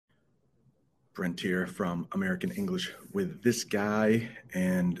Brent here from American English with This Guy,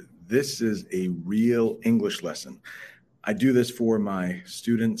 and this is a real English lesson. I do this for my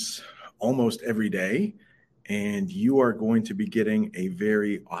students almost every day, and you are going to be getting a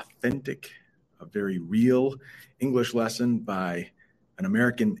very authentic, a very real English lesson by an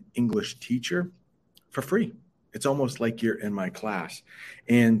American English teacher for free. It's almost like you're in my class.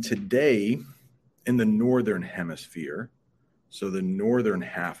 And today, in the Northern Hemisphere, so the northern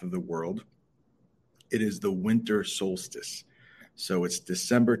half of the world, it is the winter solstice. So it's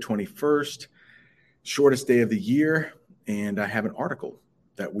December 21st, shortest day of the year. And I have an article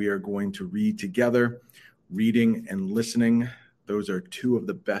that we are going to read together. Reading and listening, those are two of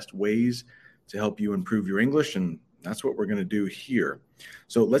the best ways to help you improve your English. And that's what we're going to do here.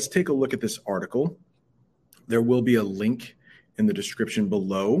 So let's take a look at this article. There will be a link in the description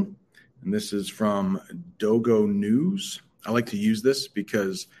below. And this is from Dogo News. I like to use this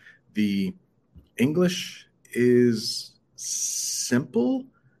because the English is simple,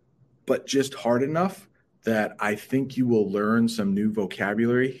 but just hard enough that I think you will learn some new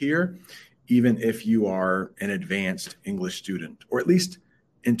vocabulary here, even if you are an advanced English student, or at least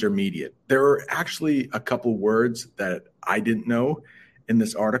intermediate. There are actually a couple words that I didn't know in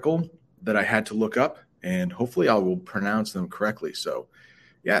this article that I had to look up, and hopefully I will pronounce them correctly. So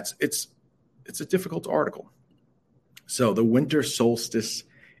yeah, it's a difficult article. So the winter solstice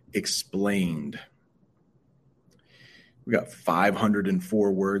explained. We got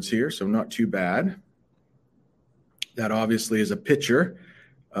 504 words here, so not too bad. That obviously is a picture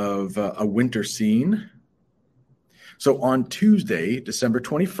of a winter scene. So on Tuesday, December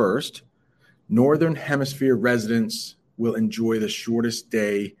 21st, Northern Hemisphere residents will enjoy the shortest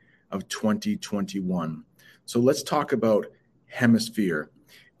day of 2021. So let's talk about hemisphere.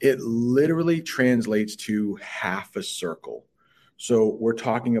 It literally translates to half a circle. So we're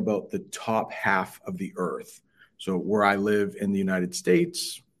talking about the top half of the earth. So where I live in the United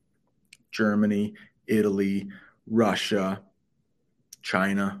States, Germany, Italy, Russia,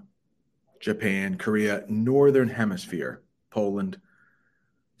 China, Japan, Korea, Northern Hemisphere, Poland,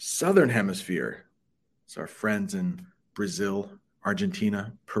 Southern Hemisphere. It's our friends in Brazil,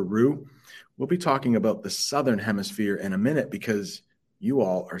 Argentina, Peru. We'll be talking about the Southern Hemisphere in a minute because you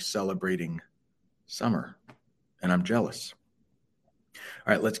all are celebrating summer, and I'm jealous.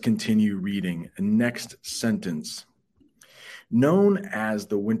 All right, let's continue reading. Next sentence. Known as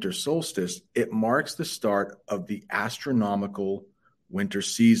the winter solstice, it marks the start of the astronomical winter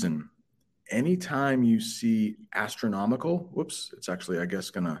season. Anytime you see astronomical, it's actually, I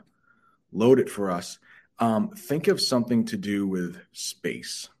guess, going to load it for us. Think of something to do with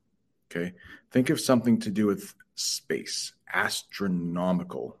space, okay? Think of something to do with space,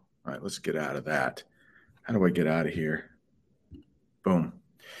 astronomical. All right, let's get out of that. How do I get out of here? Boom.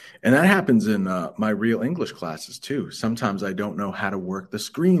 And that happens in my real English classes too. Sometimes I don't know how to work the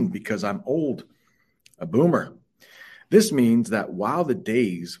screen because I'm old, a boomer. This means that while the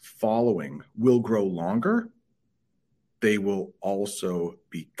days following will grow longer, they will also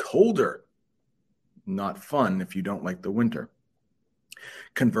be colder. Not fun if you don't like the winter.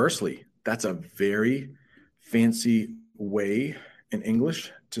 Conversely, that's a very fancy way in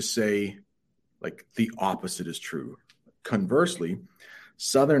English to say like the opposite is true. Conversely,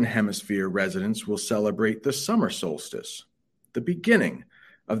 Southern Hemisphere residents will celebrate the summer solstice, the beginning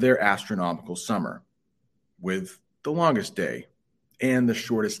of their astronomical summer, with the longest day and the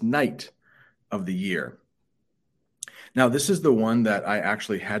shortest night of the year. Now, this is the one that I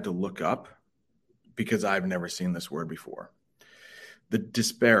actually had to look up because I've never seen this word before. The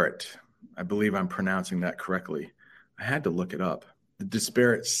disparate, I believe I'm pronouncing that correctly. I had to look it up. The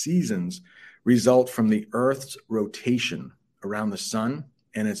disparate seasons result from the Earth's rotation around the sun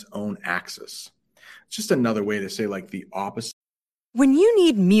and its own axis. It's just another way to say like the opposite. When you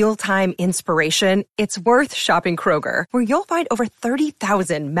need mealtime inspiration, it's worth shopping Kroger, where you'll find over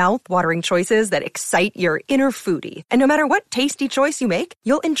 30,000 mouth-watering choices that excite your inner foodie. And no matter what tasty choice you make,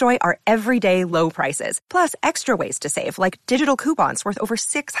 you'll enjoy our everyday low prices, plus extra ways to save, like digital coupons worth over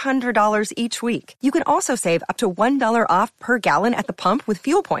 $600 each week. You can also save up to $1 off per gallon at the pump with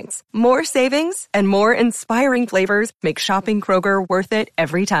fuel points. More savings and more inspiring flavors make shopping Kroger worth it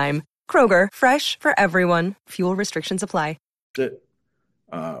every time. Kroger, fresh for everyone. Fuel restrictions apply.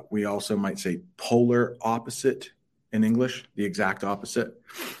 We also might say polar opposite in English, the exact opposite,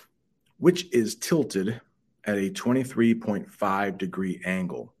 which is tilted at a 23.5 degree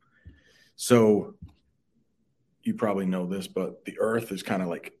angle. So you probably know this, but the Earth is kind of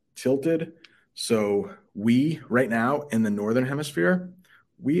like tilted. So we, right now in the Northern Hemisphere,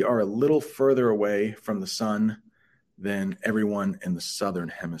 we are a little further away from the sun than everyone in the Southern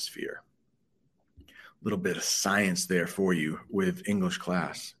Hemisphere. Little bit of science there for you with English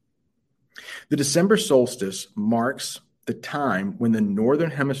class. The December solstice marks the time when the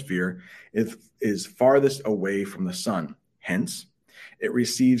northern hemisphere is farthest away from the sun. Hence, it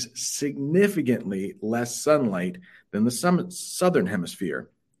receives significantly less sunlight than the southern hemisphere,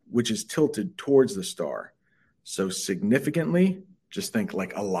 which is tilted towards the star. So significantly, just think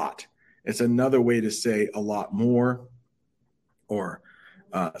like a lot. It's another way to say a lot more, or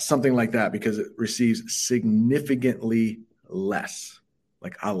something like that, because it receives significantly less,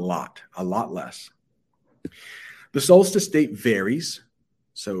 like a lot less. The solstice date varies,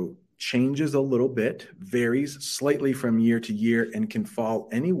 so changes a little bit, varies slightly from year to year, and can fall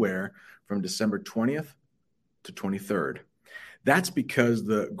anywhere from December 20th to 23rd. That's because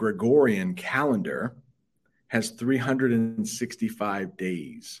the Gregorian calendar has 365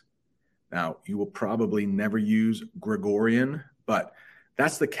 days. Now, you will probably never use Gregorian, but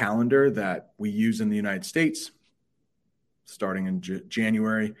that's the calendar that we use in the United States, starting in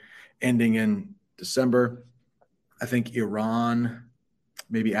January, ending in December. I think Iran,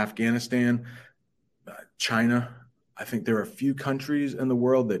 maybe Afghanistan, China. I think there are a few countries in the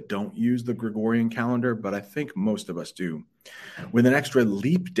world that don't use the Gregorian calendar, but I think most of us do, with an extra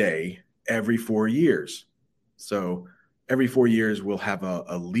leap day every 4 years. So every 4 years, we'll have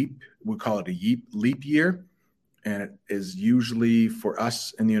a leap. We'll call it a leap year. And it is usually, for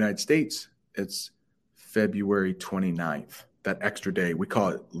us in the United States, it's February 29th, that extra day. We call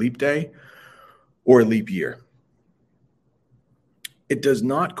it leap day or leap year. It does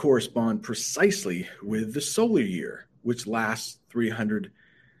not correspond precisely with the solar year, which lasts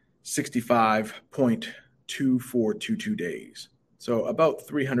 365.2422 days. So about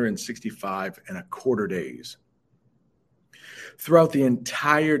 365 and a quarter days. Throughout the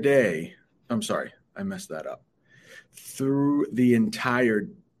entire day, I'm sorry, I messed that up. Though the entire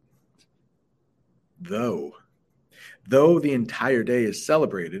day is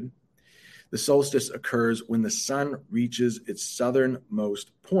celebrated, the solstice occurs when the sun reaches its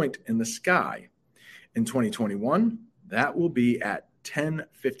southernmost point in the sky. In 2021, that will be at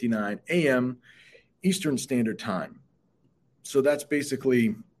 10:59 a.m. Eastern Standard Time. So that's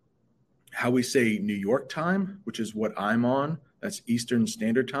basically how we say New York time, which is what I'm on. That's Eastern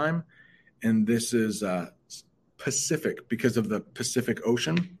Standard Time. And this is Pacific, because of the Pacific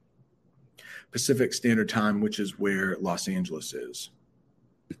Ocean. Pacific Standard Time, which is where Los Angeles is.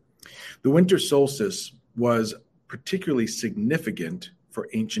 The winter solstice was particularly significant for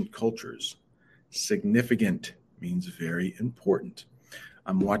ancient cultures. Significant means very important.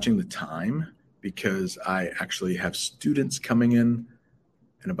 I'm watching the time because I actually have students coming in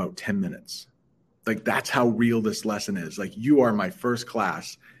about 10 minutes. Like, that's how real this lesson is. Like, you are my first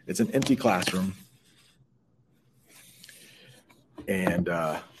class. It's an empty classroom. And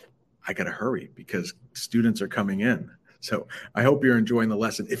I got to hurry because students are coming in. So I hope you're enjoying the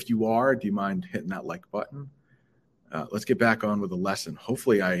lesson. If you are, do you mind hitting that like button? Let's get back on with the lesson.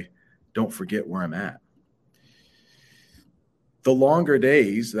 Hopefully I don't forget where I'm at. The longer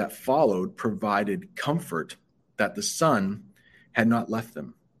days that followed provided comfort that the sun had not left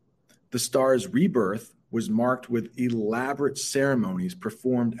them. The star's rebirth was marked with elaborate ceremonies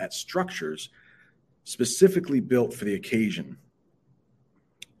performed at structures specifically built for the occasion.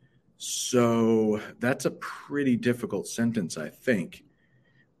 So that's a pretty difficult sentence, I think.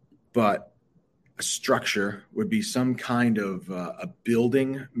 But a structure would be some kind of a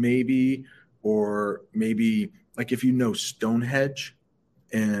building, maybe, or maybe like if you know Stonehenge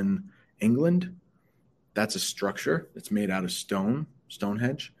in England, that's a structure that's made out of stone,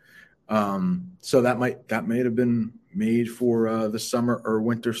 Stonehenge. So that might have been made for the summer or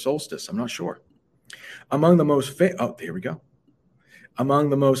winter solstice. I'm not sure. Among the most there we go. Among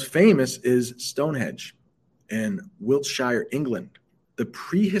the most famous is Stonehenge in Wiltshire, England. The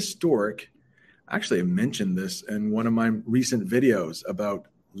prehistoric, actually I mentioned this in one of my recent videos about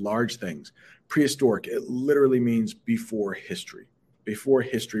large things. Prehistoric, it literally means before history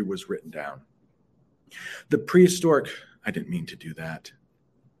was written down. The prehistoric, I didn't mean to do that.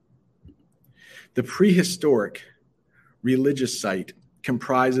 The prehistoric religious site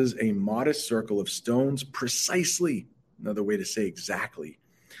comprises a modest circle of stones precisely, another way to say exactly,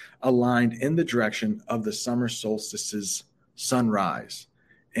 aligned in the direction of the summer solstice's sunrise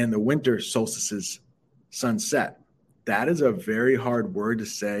and the winter solstice's sunset. That is a very hard word to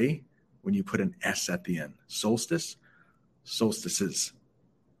say when you put an S at the end. Solstice, solstices.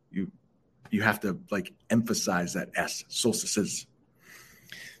 You have to emphasize that S, solstices.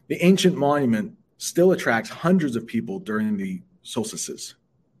 The ancient monument still attracts hundreds of people during the solstices.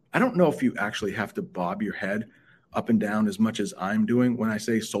 I don't know if you actually have to bob your head up and down as much as I'm doing when I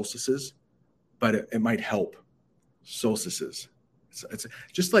say solstices, but it might help. Solstices. It's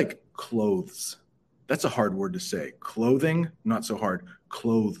just like clothes. That's a hard word to say. Clothing, not so hard.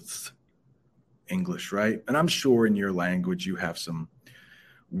 Clothes. English, right? And I'm sure in your language you have some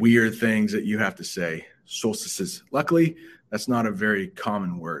weird things that you have to say. Solstices. Luckily, that's not a very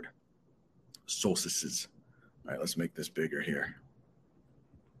common word. Solstices. All right, let's make this bigger here.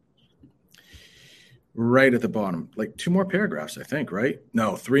 Right at the bottom, like 2 more paragraphs, I think, right?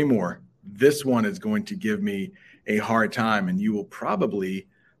 No, 3 more. This one is going to give me a hard time, and you will probably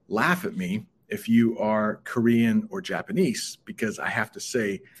laugh at me if you are Korean or Japanese, because I have to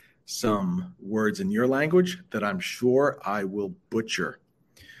say some words in your language that I'm sure I will butcher.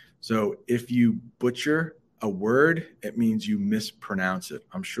 So if you butcher a word, it means you mispronounce it.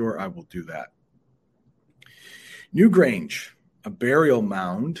 I'm sure I will do that. Newgrange, a burial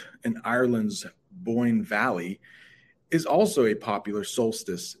mound in Ireland's Boyne Valley, is also a popular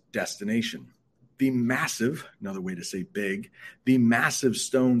solstice destination. The massive, another way to say big, the massive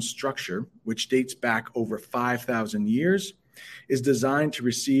stone structure, which dates back over 5,000 years, is designed to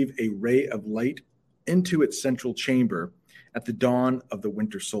receive a ray of light into its central chamber at the dawn of the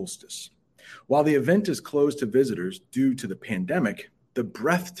winter solstice. While the event is closed to visitors due to the pandemic, the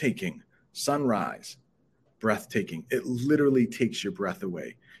breathtaking sunrise, breathtaking, it literally takes your breath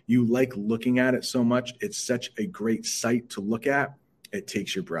away. You like looking at it so much. It's such a great sight to look at. It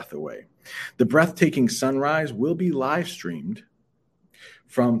takes your breath away. The breathtaking sunrise will be live streamed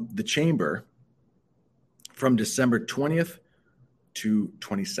from the chamber from December 20th to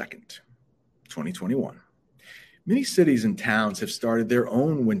 22nd, 2021. Many cities and towns have started their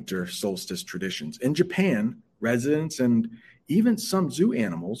own winter solstice traditions. In Japan, residents and even some zoo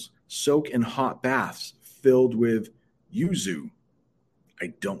animals soak in hot baths filled with yuzu.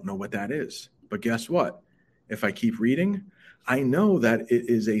 I don't know what that is, but guess what? If I keep reading, I know that it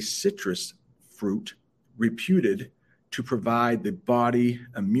is a citrus fruit reputed to provide the body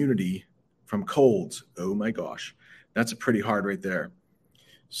immunity from colds. Oh my gosh, that's pretty hard right there.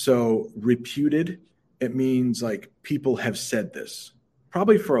 So reputed, it means like people have said this,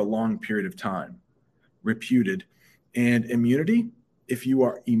 probably for a long period of time. Reputed. And immunity, if you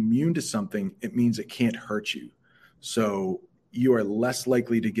are immune to something, it means it can't hurt you. So you are less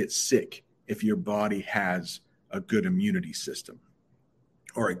likely to get sick if your body has a good immunity system,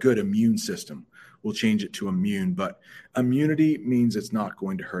 or a good immune system. We'll change it to immune, but immunity means it's not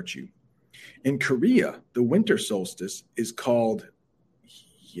going to hurt you. In Korea, the winter solstice is called,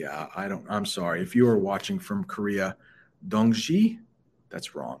 I'm sorry. If you are watching from Korea, Dongji,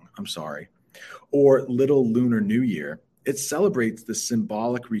 that's wrong. I'm sorry. Or Little Lunar New Year, it celebrates the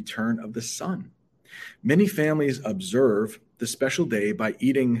symbolic return of the sun. Many families observe the special day by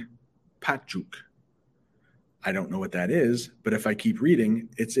eating patjuk. I don't know what that is, but if I keep reading,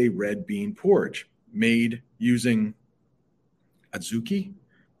 it's a red bean porridge made using azuki,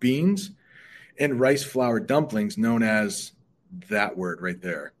 beans, and rice flour dumplings known as that word right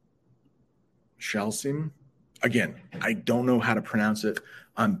there, shalsim. Again, I don't know how to pronounce it.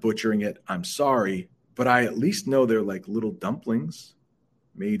 I'm butchering it. I'm sorry, but I at least know they're like little dumplings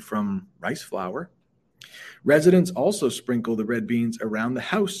made from rice flour. Residents also sprinkle the red beans around the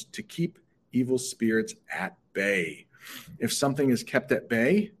house to keep evil spirits at bay. If something is kept at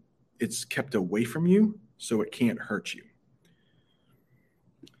bay, it's kept away from you, so it can't hurt you.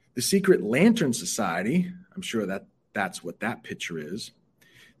 The Secret Lantern Society, I'm sure that's what that picture is.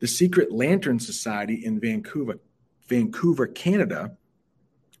 The Secret Lantern Society in Vancouver, Canada,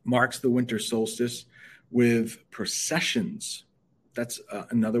 marks the winter solstice with processions. That's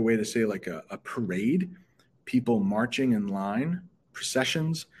another way to say like a parade, people marching in line,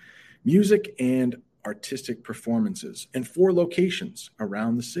 processions, music, and artistic performances in 4 locations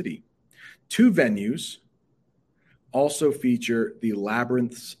around the city. 2 venues also feature the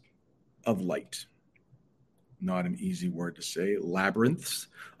Labyrinths of Light. Not an easy word to say. Labyrinths.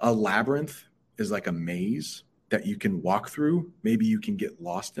 A labyrinth is like a maze that you can walk through. Maybe you can get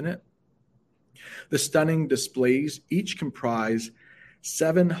lost in it. The stunning displays each comprising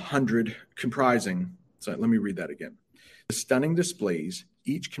 700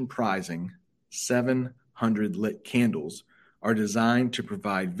 lit candles are designed to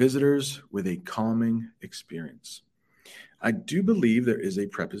provide visitors with a calming experience. I do believe there is a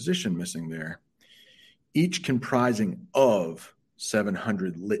preposition missing there. Each comprising of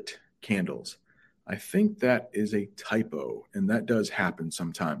 700 lit candles. I think that is a typo, and that does happen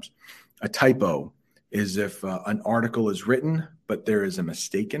sometimes. A typo is if an article is written, but there is a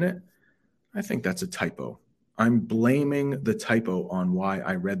mistake in it. I think that's a typo. I'm blaming the typo on why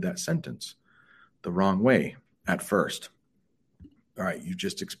I read that sentence the wrong way at first. All right, you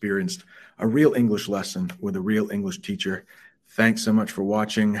just experienced a real English lesson with a real English teacher. Thanks so much for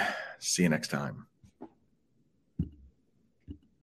watching. See you next time.